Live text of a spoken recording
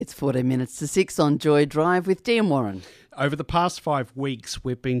14 minutes to 6 on Joy Drive with Dee and Warren. Over the past 5 weeks,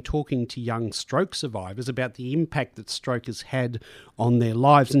 we've been talking to young stroke survivors about the impact that stroke has had on their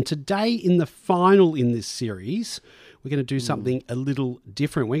lives. And today, in the final in this series, we're going to do something a little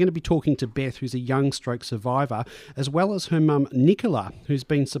different. We're going to be talking to Beth, who's a young stroke survivor, as well as her mum, Nichola, who's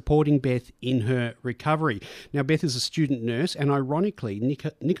been supporting Beth in her recovery. Now, Beth is a student nurse, and ironically,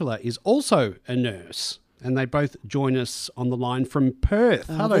 Nichola is also a nurse. And they both join us on the line from Perth.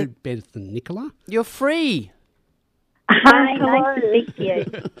 Hello, Beth and Nichola. You're free. Hi, nice to meet you.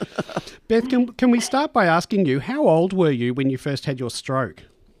 Beth, can we start by asking you, how old were you when you first had your stroke?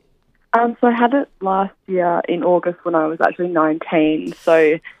 So I had it last year in August when I was actually 19,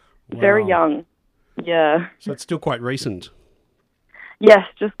 so very young. Yeah. So it's still quite recent. Yes,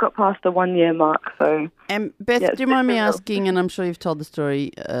 just got past the 1 year mark. So. And Beth, do you mind me asking, and I'm sure you've told the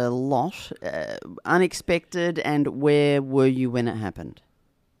story a lot, unexpected, and where were you when it happened?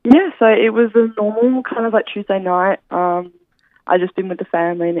 Yeah, so it was a normal kind of like Tuesday night. I just been with the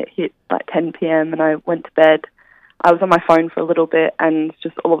family and it hit like 10 p.m. and I went to bed. I was on my phone for a little bit and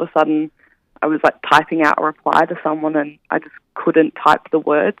just all of a sudden I was like typing out a reply to someone and I just couldn't type the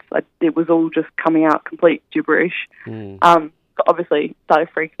words. It was all just coming out complete gibberish. So obviously started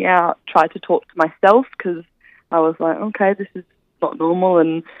freaking out, tried to talk to myself because I was like, okay, this is not normal,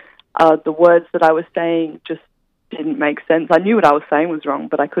 and the words that I was saying just didn't make sense. I knew what I was saying was wrong,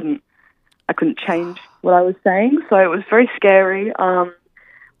 but I couldn't change what I was saying. So it was very scary.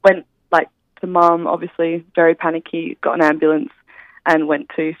 Went like to mum, obviously very panicky, got an ambulance and went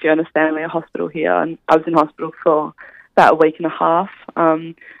to Fiona Stanley, a hospital here, and I was in hospital for about a week and a half.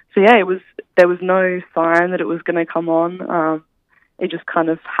 So yeah, there was no sign that it was going to come on. It just kind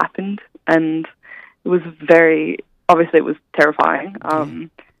of happened, and it was obviously it was terrifying.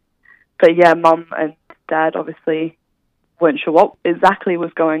 But yeah, mum and dad obviously weren't sure what exactly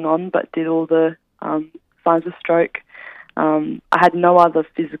was going on, but did all the signs of stroke. I had no other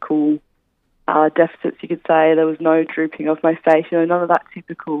physical deficits, you could say. There was no drooping of my face, none of that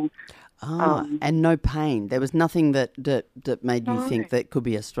typical. And no pain. There was nothing that made you think that could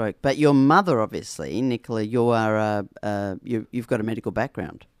be a stroke. But your mother, obviously, Nichola, you've got a medical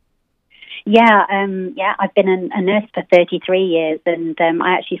background. Yeah, I've been a nurse for 33 years, and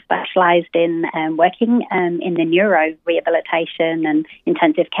I actually specialised in working in the neuro rehabilitation and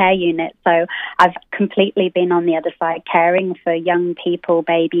intensive care unit. So I've completely been on the other side, caring for young people,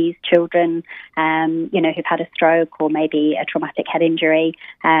 babies, children, who've had a stroke or maybe a traumatic head injury,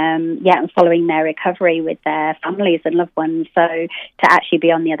 and following their recovery with their families and loved ones. So to actually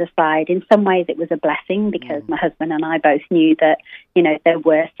be on the other side, in some ways it was a blessing because my husband and I both knew that, there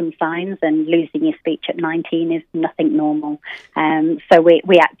were some signs, and losing your speech at 19 is nothing normal. So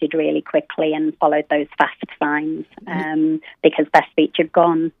we acted really quickly and followed those fast signs because their speech had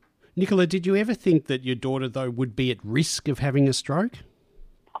gone. Nichola, did you ever think that your daughter, though, would be at risk of having a stroke?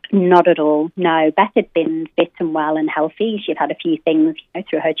 Not at all, no. Beth had been fit and well and healthy. She'd had a few things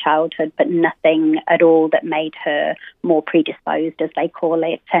through her childhood, but nothing at all that made her more predisposed, as they call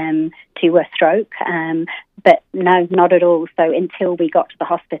it, to a stroke. But no, not at all. So until we got to the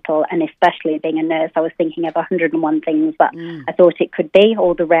hospital, and especially being a nurse, I was thinking of 101 things that I thought it could be,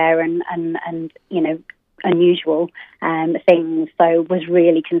 all the rare and unusual things. So was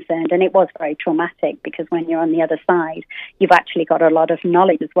really concerned, and it was very traumatic because when you're on the other side, you've actually got a lot of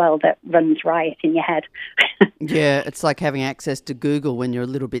knowledge as well that runs riot in your head. Yeah, it's like having access to Google when you're a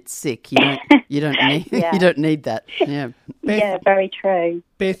little bit sick. You don't need you don't need that. Yeah. Beth, very true.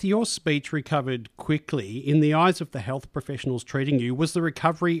 Beth, your speech recovered quickly. In the eyes of the health professionals treating you, was the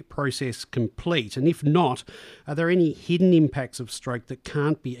recovery process complete? And if not, are there any hidden impacts of stroke that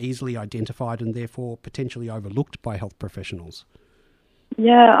can't be easily identified and therefore potentially overlooked by health professionals?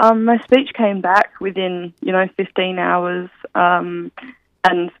 Yeah, my speech came back within, 15 hours and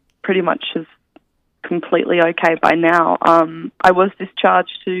pretty much is completely okay by now. I was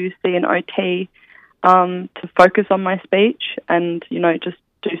discharged to see an OT to focus on my speech and, just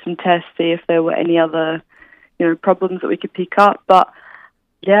do some tests, see if there were any other, problems that we could pick up. But,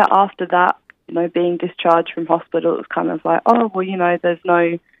 yeah, after that, being discharged from hospital, it was kind of like, there's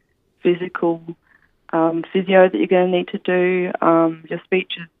no physical physio that you're going to need to do. Your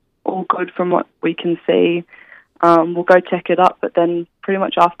speech is all good from what we can see. We'll go check it up. But then pretty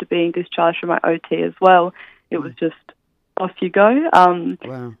much after being discharged from my OT as well, it was just off you go.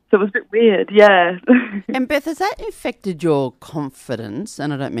 Wow. So it was a bit weird, yeah. And Beth, has that affected your confidence?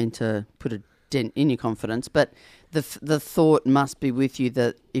 And I don't mean to put a dent in your confidence, but the thought must be with you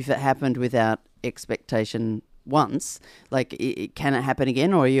that if it happened without expectation once, like, can it happen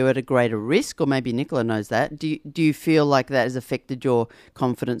again, or are you at a greater risk? Or maybe Nichola knows that. Do you feel like that has affected your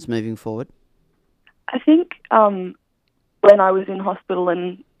confidence moving forward? I think when I was in hospital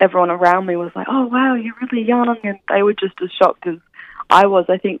and everyone around me was like, "Oh wow, you're really young," and they were just as shocked as I was,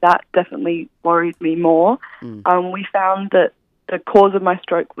 I think that definitely worried me more. We found that the cause of my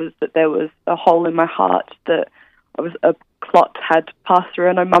stroke was that there was a hole in my heart, that a clot had passed through.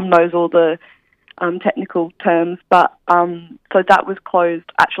 I know Mum knows all the technical terms, but so that was closed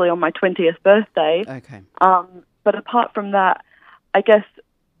actually on my 20th birthday. Okay. But apart from that, I guess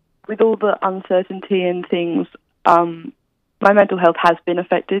with all the uncertainty and things, my mental health has been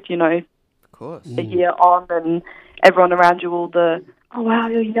affected, Of course. a year on, and everyone around you, all the, "Oh wow,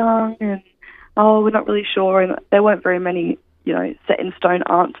 you're young," and "Oh, we're not really sure," and there weren't very many, set in stone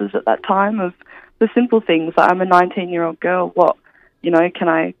answers at that time of the simple things. Like, I'm a 19-year-old girl. What, can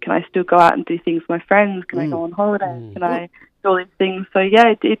I still go out and do things with my friends? Can I go on holidays? Can I do all these things? So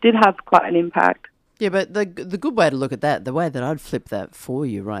yeah, it did have quite an impact. Yeah, but the good way to look at that, the way that I'd flip that for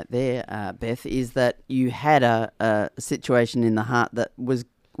you right there, Beth, is that you had a situation in the heart that was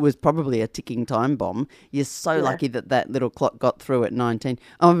probably a ticking time bomb. You're so lucky that little clot got through at 19.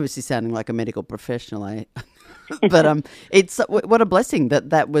 I'm obviously sounding like a medical professional, eh? But it's what a blessing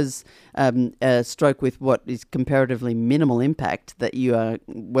that was a stroke with what is comparatively minimal impact that you are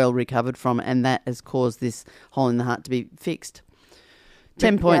well recovered from, and that has caused this hole in the heart to be fixed.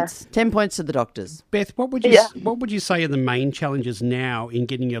 10 points. 10 points to the doctors. Beth, what would you say are the main challenges now in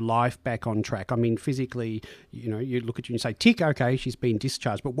getting your life back on track? I mean, physically, you look at you and say, tick, okay, she's been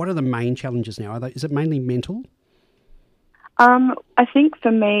discharged. But what are the main challenges now? Is it mainly mental? I think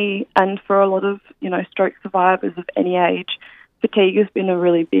for me and for a lot of, stroke survivors of any age, fatigue has been a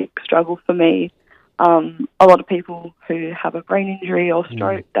really big struggle for me. A lot of people who have a brain injury or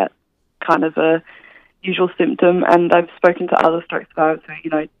stroke, that's kind of a usual symptom, and I've spoken to other stroke survivors who,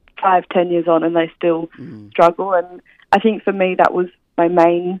 5-10 years on, and they still struggle. And I think for me that was my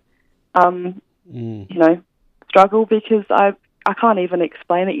main, struggle, because I can't even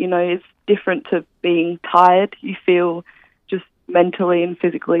explain it. It's different to being tired. You feel just mentally and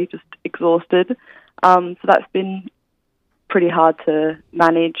physically just exhausted. So that's been pretty hard to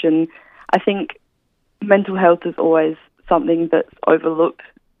manage, and I think mental health is always something that's overlooked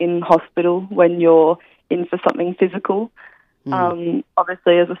in hospital when you're in for something physical.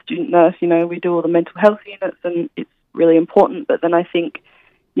 Obviously, as a student nurse, we do all the mental health units, and it's really important. But then I think,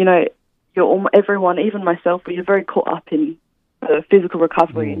 everyone, even myself, we're very caught up in the physical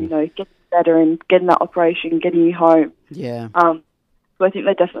recovery and, getting better and getting that operation, getting you home. Yeah. So I think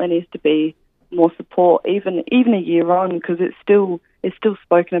there definitely needs to be more support, even a year on, because it's still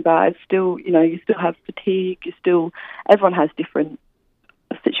spoken about. It's still, you still have fatigue. Everyone has different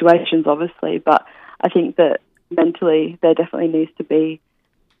situations, obviously, but I think that mentally there definitely needs to be,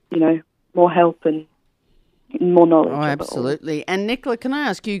 more help and more knowledge. Oh, absolutely. And Nichola, can I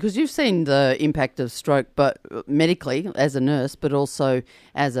ask you, because you've seen the impact of stroke, but medically as a nurse, but also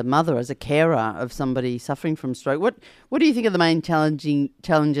as a mother, as a carer of somebody suffering from stroke, what do you think are the main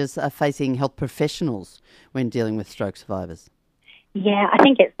challenges facing health professionals when dealing with stroke survivors? Yeah, I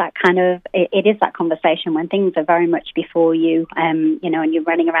think it's that kind of, it is that conversation when things are very much before you, and you're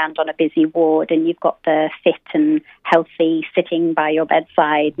running around on a busy ward and you've got the fit and healthy sitting by your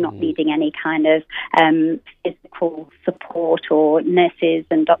bedside, not needing any kind of physical support or nurses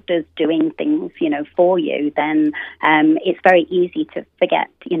and doctors doing things, for you, then it's very easy to forget,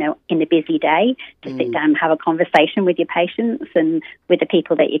 in a busy day, to sit down and have a conversation with your patients and with the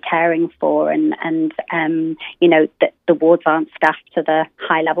people that you're caring for, and that the wards aren't staffed to the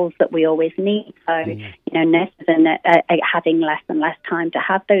high levels that we always need. So, nurses are having less and less time to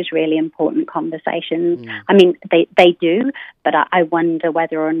have those really important conversations. I mean, they do, but I wonder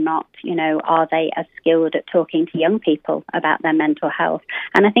whether or not, are they as skilled at talking to young people about their mental health?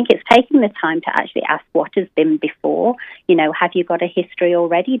 And I think it's taking the time to actually ask what has been before. Have you got a history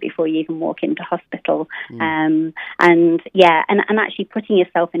already before you even walk into hospital? And actually putting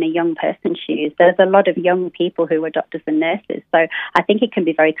yourself in a young person's shoes. There's a lot of young people who are doctors and nurses, so I think it can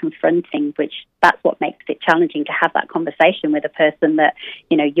be very confronting, which that's what makes it challenging to have that conversation with a person that,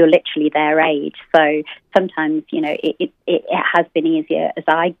 you're literally their age. So sometimes, it has been easier as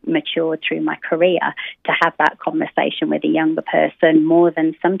I matured through my career to have that conversation with a younger person more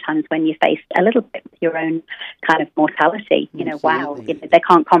than sometimes when you face a little bit with your own kind of mortality. Wow, they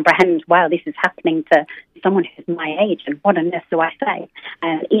can't comprehend, wow, this is happening to someone who's my age, and what on earth do I say?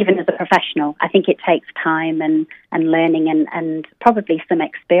 Even as a professional, I think it takes time and learning and probably some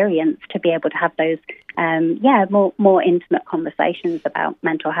experience to be able to have those, more intimate conversations about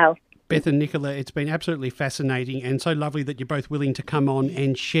mental health. Beth and Nichola, it's been absolutely fascinating and so lovely that you're both willing to come on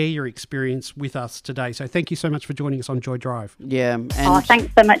and share your experience with us today. So thank you so much for joining us on Joy Drive. Yeah. And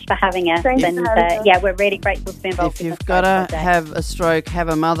thanks so much for having us. Thanks and for having us. yeah, we're really grateful to be involved. if in you've this got to project. have a stroke, have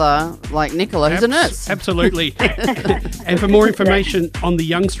a mother like Nicola, who's a nurse. Absolutely. And for more information on the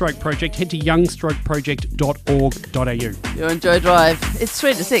Young Stroke Project, head to youngstrokeproject.org.au. You're on Joy Drive. It's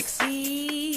 3 to 6.